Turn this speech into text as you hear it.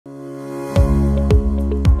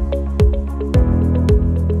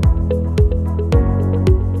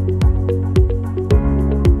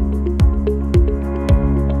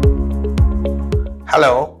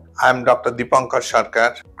Hello, I'm Dr. Dipankar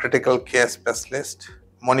Sarkar, critical care specialist,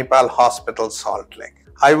 Manipal Hospital Salt Lake.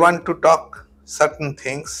 I want to talk certain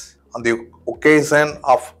things on the occasion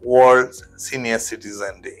of World Senior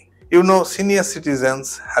Citizen Day. You know, senior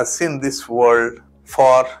citizens have seen this world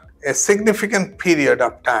for a significant period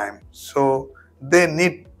of time, so they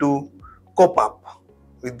need to cope up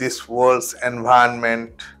with this world's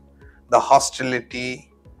environment, the hostility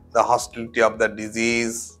of the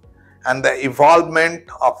disease, and the evolvement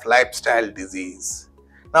of lifestyle disease.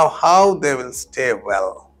 Now, how they will stay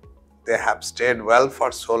well? They have stayed well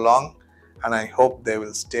for so long, and I hope they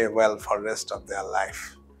will stay well for the rest of their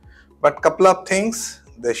life. But couple of things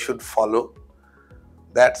they should follow.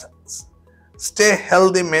 That stay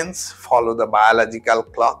healthy means follow the biological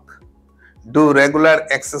clock, do regular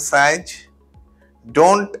exercise,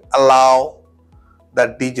 don't allow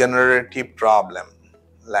the degenerative problem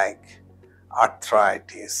like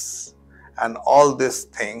arthritis and all these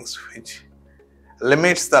things which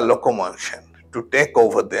limits the locomotion to take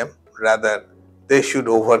over them. Rather, they should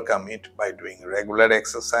overcome it by doing regular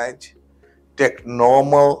exercise, take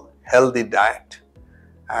normal healthy diet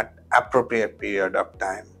at appropriate period of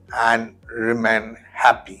time, and remain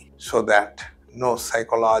happy so that no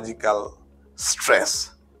psychological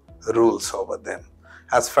stress rules over them.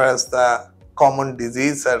 As far as the common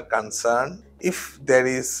diseases are concerned, if there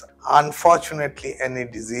is unfortunately any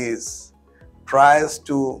disease tries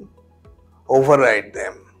to override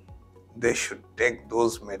them, they should take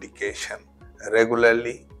those medication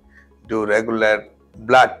regularly, do regular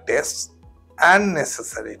blood tests and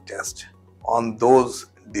necessary tests on those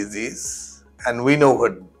diseases and win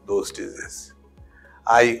over those diseases.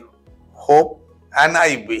 I hope and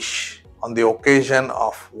I wish on the occasion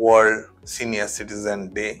of World Senior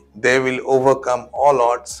Citizen Day, they will overcome all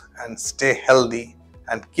odds and stay healthy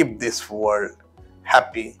and keep this world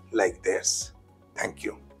happy like theirs. Thank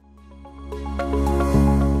you.